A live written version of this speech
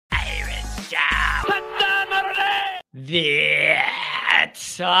show.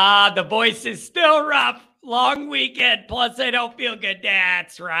 The voice is still rough. Long weekend, plus I don't feel good.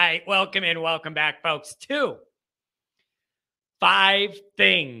 That's right. Welcome in, welcome back, folks, to 5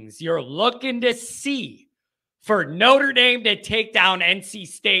 things you're looking to see for Notre Dame to take down NC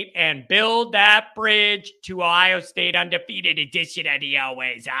State and build that bridge to Ohio State undefeated edition of the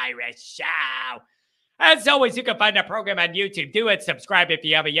Always Irish Show. As always, you can find the program on YouTube. Do it. Subscribe if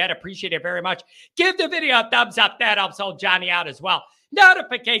you haven't yet. Appreciate it very much. Give the video a thumbs up. That helps old Johnny out as well.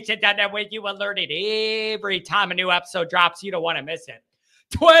 Notifications on that way you alerted every time a new episode drops. You don't want to miss it.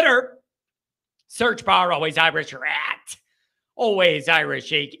 Twitter, search bar Always Irish or at Always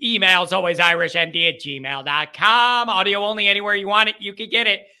Irish Inc. Emails alwaysirishnd@gmail.com. Audio only anywhere you want it. You can get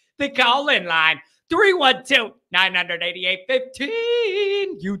it. The call-in line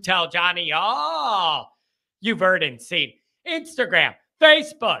 312-988-15. You tell Johnny all you've heard and seen. Instagram,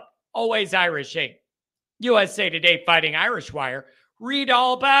 Facebook, Always Irish Inc. USA Today Fighting Irish Wire. Read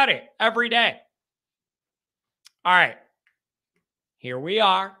all about it every day. All right. Here we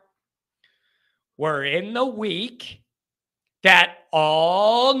are. We're in the week that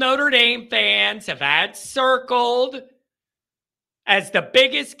all Notre Dame fans have had circled as the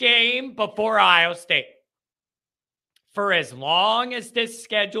biggest game before Ohio State. For as long as this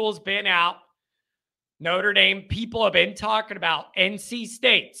schedule's been out, Notre Dame people have been talking about NC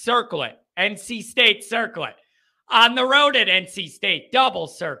State, circle it. NC State, circle it. On the road at NC State, double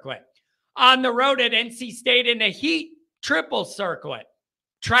circle it. On the road at NC State in the heat, triple circle it.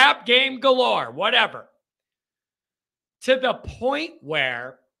 Trap game galore, whatever. To the point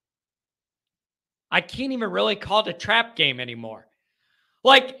where I can't even really call it a trap game anymore.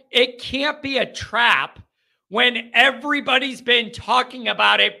 Like, it can't be a trap when everybody's been talking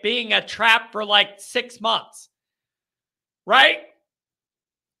about it being a trap for like 6 months. Right?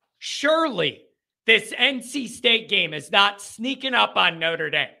 Surely this NC State game is not sneaking up on Notre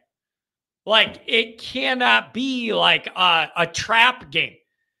Dame. Like, it cannot be like a trap game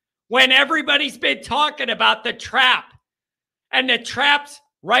when everybody's been talking about the trap and the trap's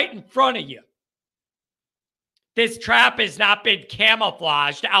right in front of you. This trap has not been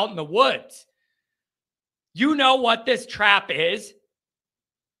camouflaged out in the woods. You know what this trap is,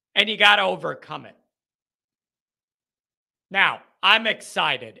 and you got to overcome it. Now, I'm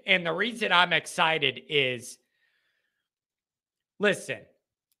excited, and the reason I'm excited is, listen,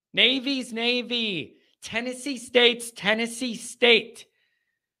 Navy's Navy, Tennessee State's Tennessee State.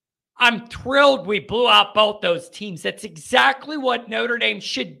 I'm thrilled we blew out both those teams. That's exactly what Notre Dame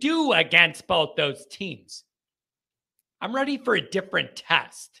should do against both those teams. I'm ready for a different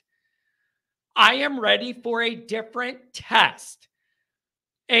test. I am ready for a different test,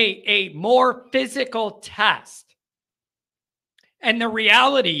 a more physical test. And the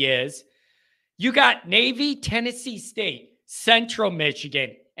reality is, you got Navy, Tennessee State, Central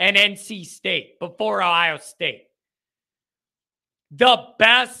Michigan, and NC State before Ohio State. The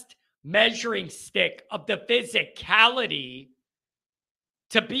best measuring stick of the physicality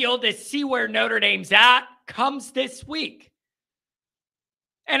to be able to see where Notre Dame's at comes this week.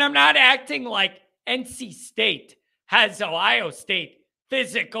 And I'm not acting like NC State has Ohio State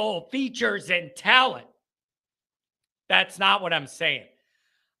physical features and talent. That's not what I'm saying.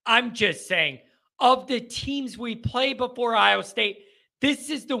 I'm just saying, of the teams we play before Ohio State, this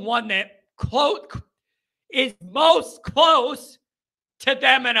is the one that is most close to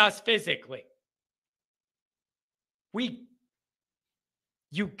them and us physically.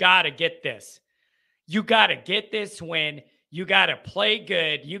 You got to get this. You got to get this win. You got to play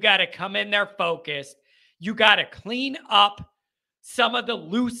good. You got to come in there focused. You got to clean up some of the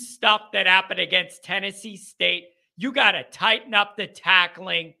loose stuff that happened against Tennessee State. You got to tighten up the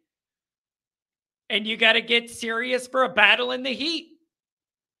tackling. And you got to get serious for a battle in the heat.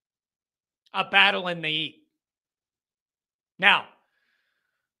 A battle in the heat. Now,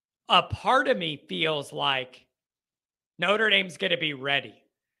 a part of me feels like Notre Dame's going to be ready.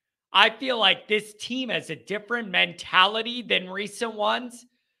 I feel like this team has a different mentality than recent ones.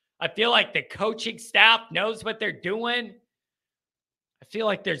 I feel like the coaching staff knows what they're doing. I feel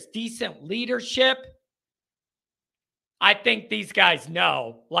like there's decent leadership. I think these guys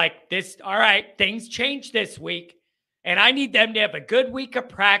know, like this, all right, things change this week, and I need them to have a good week of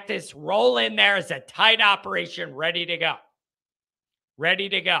practice, roll in there as a tight operation, ready to go. Ready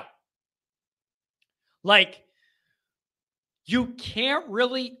to go. Like, you can't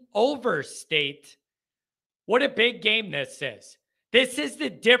really overstate what a big game this is. This is the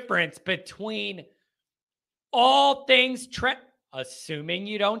difference between all things, assuming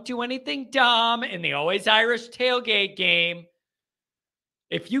you don't do anything dumb in the Always Irish tailgate game,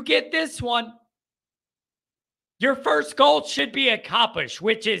 If you get this one, your first goal should be accomplished,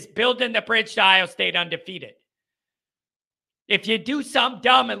 which is building the bridge to Ohio State undefeated. If you do something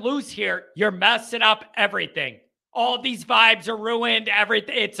dumb and lose here, you're messing up everything. All these vibes are ruined.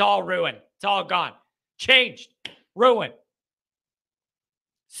 Everything, it's all ruined. It's all gone. Changed. Ruined.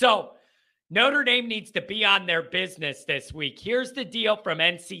 So Notre Dame needs to be on their business this week. Here's the deal from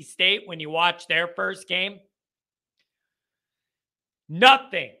NC State when you watch their first game.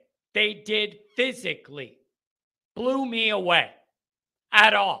 Nothing they did physically blew me away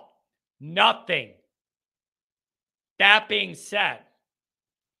at all. Nothing. That being said,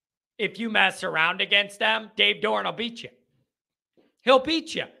 if you mess around against them, Dave Doran will beat you. He'll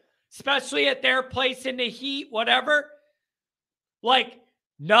beat you, especially at their place in the heat, whatever. Like,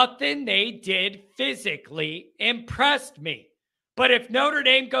 nothing they did physically impressed me. But if Notre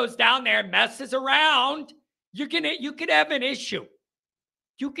Dame goes down there and messes around, you could have an issue.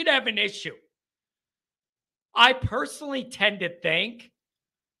 You could have an issue. I personally tend to think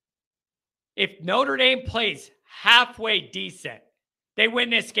if Notre Dame plays halfway decent, they win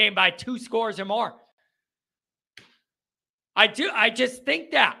this game by 2 scores or more. I do. I just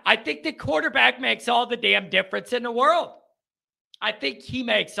think that. I think the quarterback makes all the damn difference in the world. I think he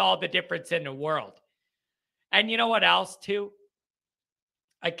makes all the difference in the world. And you know what else, too?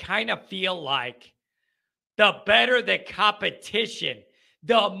 I kind of feel like the better the competition,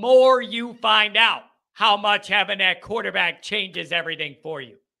 the more you find out how much having that quarterback changes everything for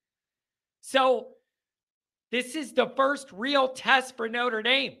you. So this is the first real test for Notre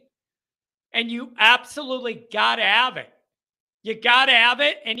Dame. And you absolutely got to have it. You got to have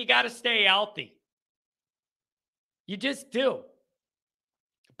it, and you got to stay healthy. You just do.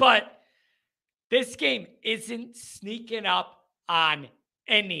 But this game isn't sneaking up on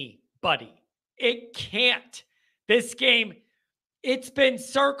anybody. It can't. This game, it's been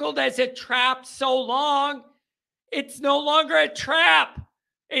circled as a trap so long, it's no longer a trap.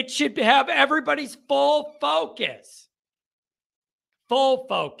 It should have everybody's full focus. Full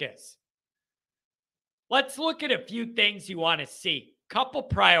focus. Let's look at a few things you want to see. Couple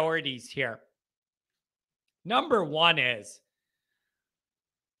priorities here. Number one is,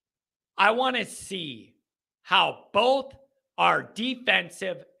 I want to see how both our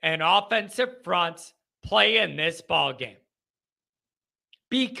defensive and offensive fronts play in this ball game.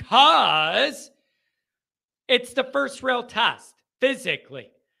 Because it's the first real test physically.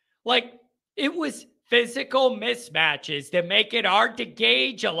 Like, it was physical mismatches that make it hard to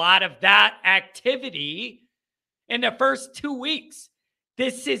gauge a lot of that activity in the first 2 weeks.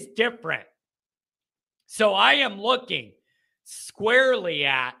 This is different. So I am looking squarely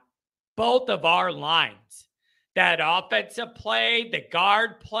at both of our lines. That offensive play, the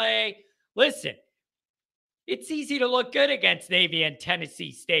guard play. Listen, it's easy to look good against Navy and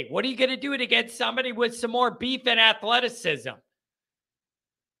Tennessee State. What are you going to do it against somebody with some more beef and athleticism?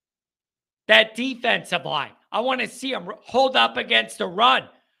 That defensive line. I want to see them hold up against the run.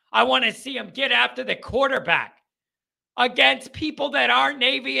 I want to see them get after the quarterback against people that aren't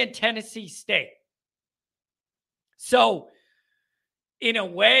Navy and Tennessee State. So, in a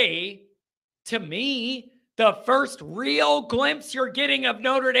way, to me, the first real glimpse you're getting of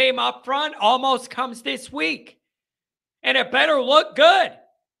Notre Dame up front almost comes this week. And it better look good.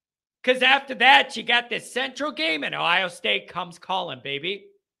 Because after that, you got this Central game and Ohio State comes calling, baby.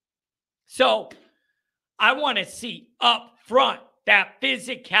 So I want to see up front that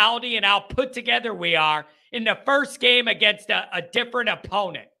physicality and how put together we are in the first game against a different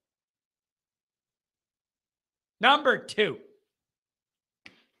opponent. Number two.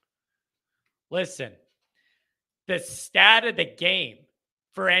 Listen, the stat of the game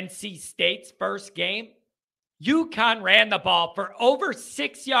for NC State's first game, UConn ran the ball for over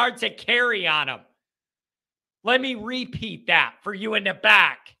 6 yards a carry on them. Let me repeat that for you in the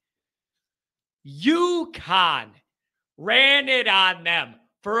back. UConn ran it on them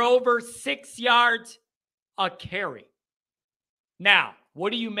for over 6 yards a carry. Now,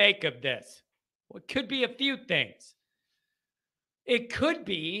 what do you make of this? Well, it could be a few things. It could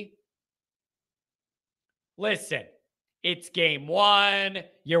be, listen, it's game one.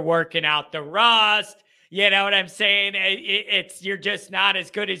 You're working out the rust. You know what I'm saying? You're just not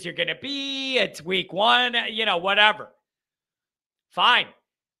as good as you're going to be. It's week one, whatever. Fine.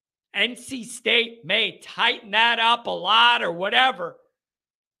 NC State may tighten that up a lot or whatever.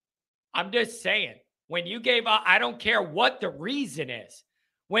 I'm just saying, when you gave up, I don't care what the reason is.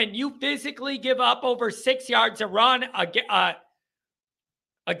 When you physically give up over 6 yards a run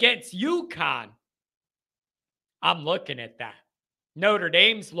against UConn, I'm looking at that. Notre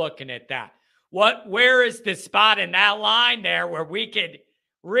Dame's looking at that. Where is the spot in that line there where we could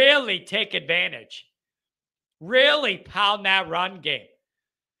really take advantage, really pound that run game.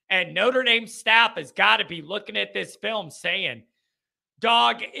 And Notre Dame staff has got to be looking at this film saying,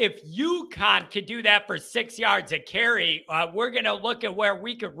 dog, if UConn could do that for 6 yards a carry, we're going to look at where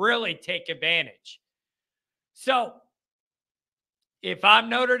we could really take advantage. So if I'm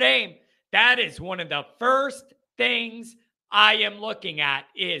Notre Dame, that is one of the first things I am looking at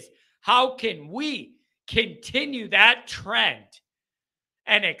is how can we continue that trend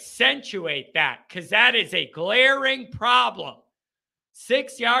and accentuate that? Because that is a glaring problem.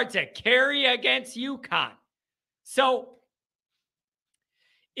 6 yards a carry against UConn. So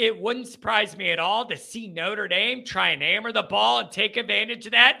it wouldn't surprise me at all to see Notre Dame try and hammer the ball and take advantage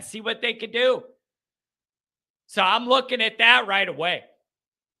of that and see what they could do. So I'm looking at that right away.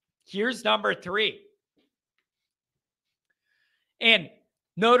 Here's number 3. And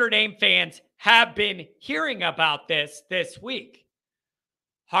Notre Dame fans have been hearing about this week.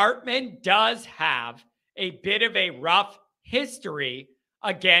 Hartman does have a bit of a rough history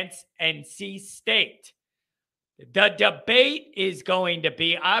against NC State. The debate is going to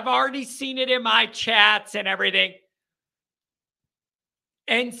be, I've already seen it in my chats and everything.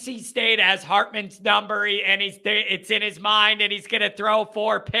 NC State has Hartman's number and it's in his mind and he's going to throw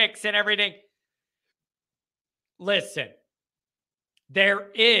 4 picks and everything. Listen, there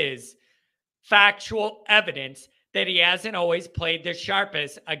is factual evidence that he hasn't always played the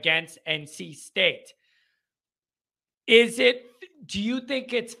sharpest against NC State. Do you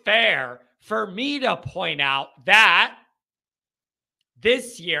think it's fair for me to point out that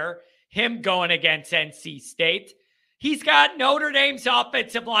this year, him going against NC State, he's got Notre Dame's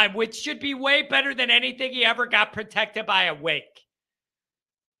offensive line, which should be way better than anything he ever got protected by a Wake.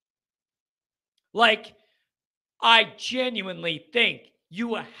 Like, I genuinely think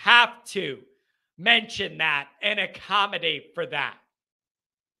you have to mention that and accommodate for that.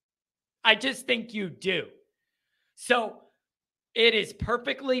 I just think you do. So it is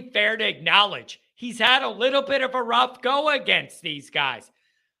perfectly fair to acknowledge he's had a little bit of a rough go against these guys.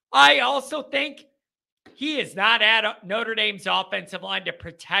 I also think he is not at Notre Dame's offensive line to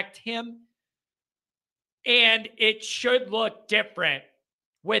protect him. And it should look different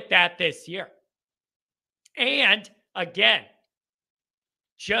with that this year. And again,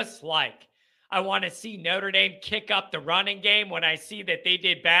 just like I want to see Notre Dame kick up the running game when I see that they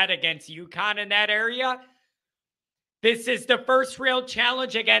did bad against UConn in that area. This is the first real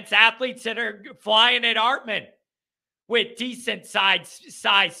challenge against athletes that are flying at Hartman with decent size,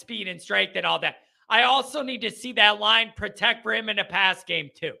 speed, and strength and all that. I also need to see that line protect for him in a pass game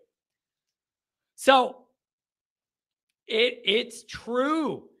too. So it's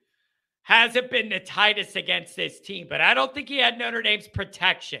true. Hasn't been the tightest against this team, but I don't think he had Notre Dame's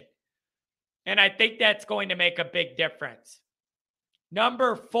protection. And I think that's going to make a big difference.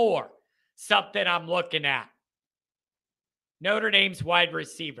 Number 4, something I'm looking at. Notre Dame's wide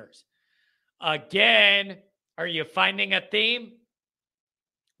receivers. Again, are you finding a theme?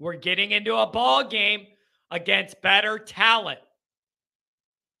 We're getting into a ball game against better talent.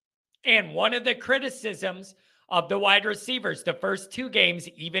 And one of the criticisms of the wide receivers the first 2 games,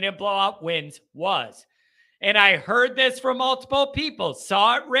 even in blowout wins, was, and I heard this from multiple people,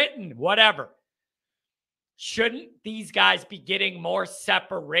 saw it written, whatever. Shouldn't these guys be getting more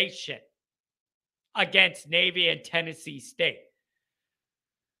separation against Navy and Tennessee State?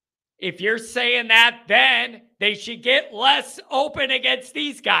 If you're saying that, then they should get less open against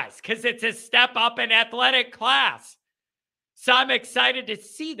these guys because it's a step up in athletic class. So I'm excited to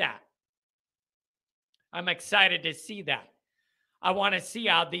see that. I want to see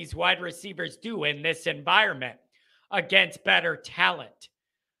how these wide receivers do in this environment against better talent.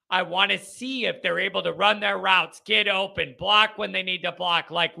 I want to see if they're able to run their routes, get open, block when they need to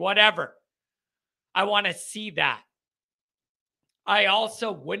block, like whatever. I want to see that. I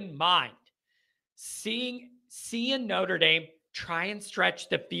also wouldn't mind seeing Notre Dame try and stretch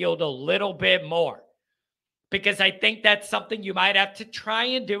the field a little bit more, because I think that's something you might have to try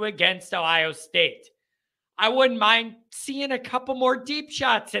and do against Ohio State. I wouldn't mind seeing a couple more deep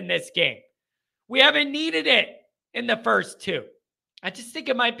shots in this game. We haven't needed it in the first 2. I just think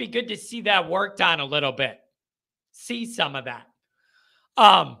it might be good to see that worked on a little bit. See some of that.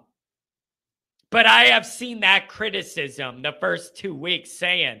 But I have seen that criticism the first 2 weeks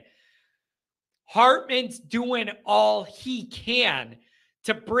saying Hartman's doing all he can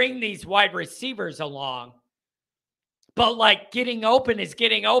to bring these wide receivers along. But like getting open is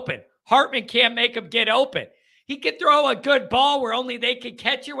getting open. Hartman can't make them get open. He could throw a good ball where only they could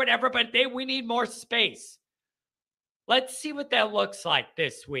catch or whatever, but we need more space. Let's see what that looks like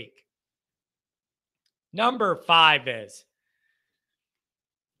this week. Number 5 is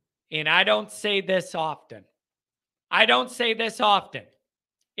and I don't say this often.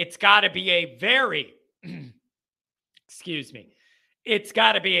 It's got to be a very, excuse me, it's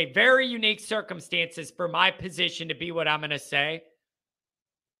got to be a very unique circumstances for my position to be what I'm going to say.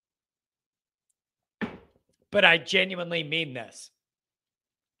 But I genuinely mean this.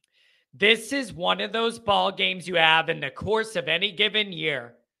 This is one of those ball games you have in the course of any given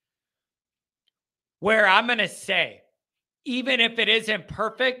year where I'm going to say, even if it isn't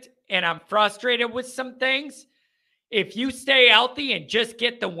perfect and I'm frustrated with some things, if you stay healthy and just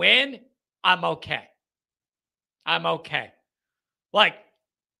get the win, I'm okay. Like,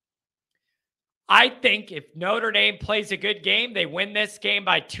 I think if Notre Dame plays a good game, they win this game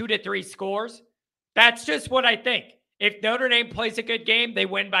by 2 to 3 scores. That's just what I think. If Notre Dame plays a good game, they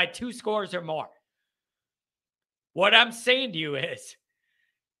win by 2 scores or more. What I'm saying to you is,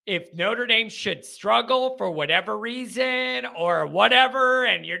 if Notre Dame should struggle for whatever reason or whatever,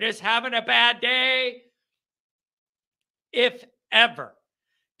 and you're just having a bad day, if ever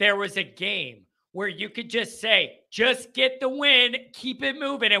there was a game where you could just say, just get the win, keep it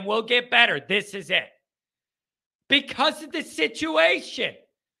moving, and we'll get better, this is it. Because of the situation.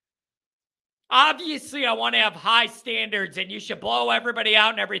 Obviously, I want to have high standards and you should blow everybody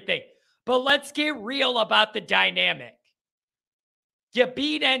out and everything. But let's get real about the dynamic. You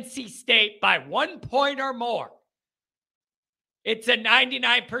beat NC State by 1 point or more. It's a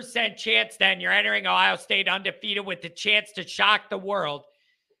 99% chance then you're entering Ohio State undefeated with the chance to shock the world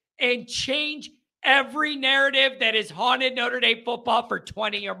and change every narrative that has haunted Notre Dame football for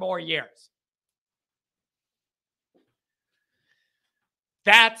 20 or more years.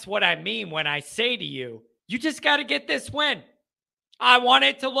 That's what I mean when I say to you, you just got to get this win. I want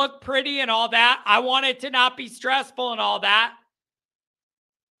it to look pretty and all that. I want it to not be stressful and all that.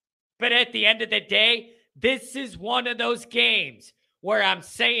 But at the end of the day, this is one of those games where I'm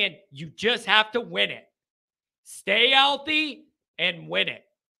saying you just have to win it. Stay healthy and win it.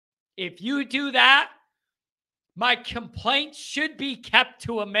 If you do that, my complaints should be kept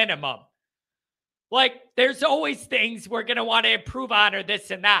to a minimum. Like, there's always things we're going to want to improve on or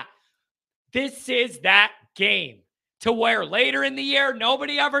this and that. This is that game to where later in the year,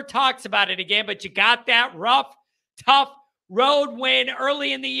 nobody ever talks about it again, but you got that rough, tough road win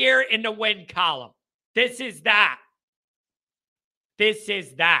early in the year in the win column. This is that.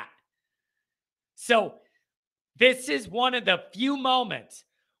 So this is one of the few moments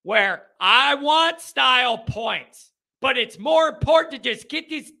where I want style points. But it's more important to just get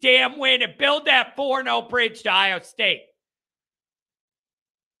this damn win and build that 4-0 bridge to Ohio State.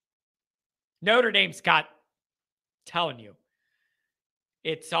 Notre Dame's got, telling you,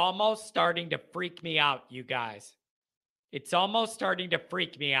 it's almost starting to freak me out, you guys. It's almost starting to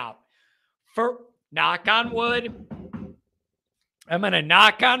freak me out. For knock on wood, I'm going to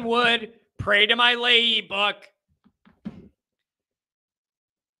knock on wood, pray to my lay book.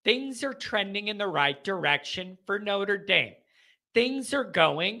 Things are trending in the right direction for Notre Dame. Things are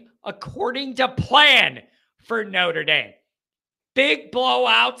going according to plan for Notre Dame. Big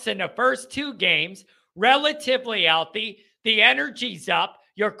blowouts in the first 2 games, relatively healthy. The energy's up.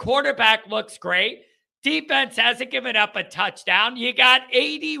 Your quarterback looks great. Defense hasn't given up a touchdown. You got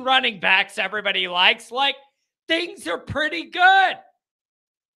 80 running backs everybody likes. Like, things are pretty good.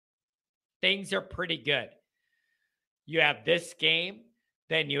 You have this game.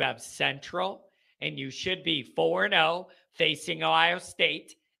 Then you have Central, and you should be 4-0 facing Ohio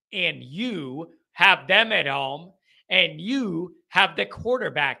State, and you have them at home, and you have the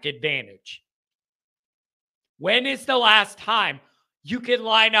quarterback advantage. When is the last time you can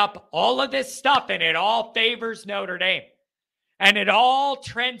line up all of this stuff and it all favors Notre Dame? And it all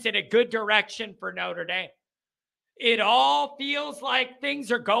trends in a good direction for Notre Dame. It all feels like things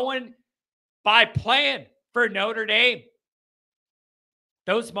are going by plan for Notre Dame.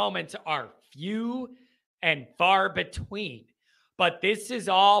 Those moments are few and far between, but this is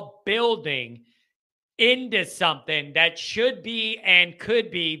all building into something that should be and could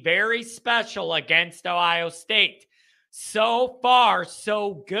be very special against Ohio State. So far,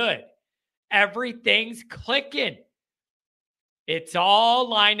 so good. Everything's clicking. It's all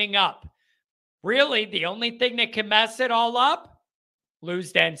lining up. Really, the only thing that can mess it all up,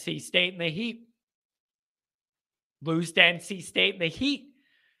 lose to NC State in the heat.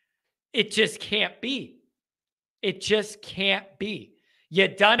 It just can't be.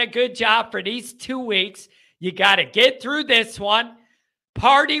 You've done a good job for these 2 weeks. You got to get through this one.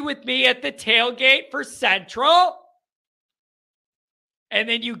 Party with me at the tailgate for Central. And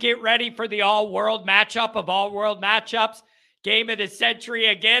then you get ready for the all-world matchup of all-world matchups. Game of the century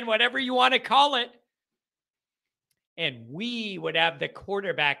again, whatever you want to call it. and we would have the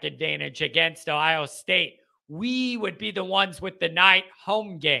quarterback advantage against Ohio State. We would be the ones with the night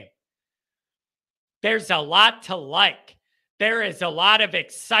home game. There's a lot to like. There is a lot of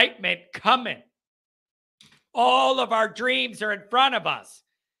excitement coming. All of our dreams are in front of us.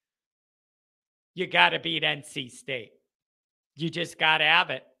 You got to beat NC State. You just got to have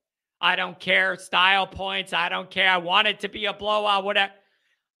it. I don't care style points. I don't care. I want it to be a blowout. Whatever.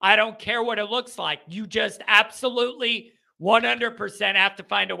 I don't care what it looks like. You just absolutely 100% have to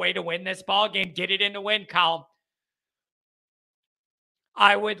find a way to win this ball game. Get it in the win column.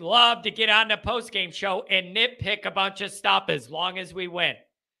 I would love to get on the postgame show and nitpick a bunch of stuff as long as we win.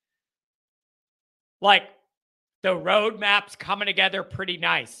 Like, the roadmap's coming together pretty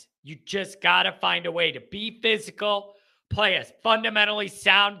nice. You just got to find a way to be physical, play a fundamentally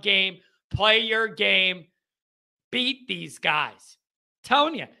sound game, play your game, beat these guys.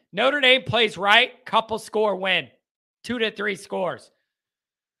 Telling you, Notre Dame plays right, couple score win, 2 to 3 scores.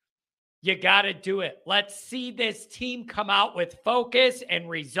 You got to do it. Let's see this team come out with focus and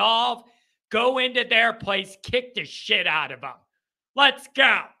resolve, go into their place, kick the shit out of them. Let's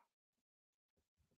go.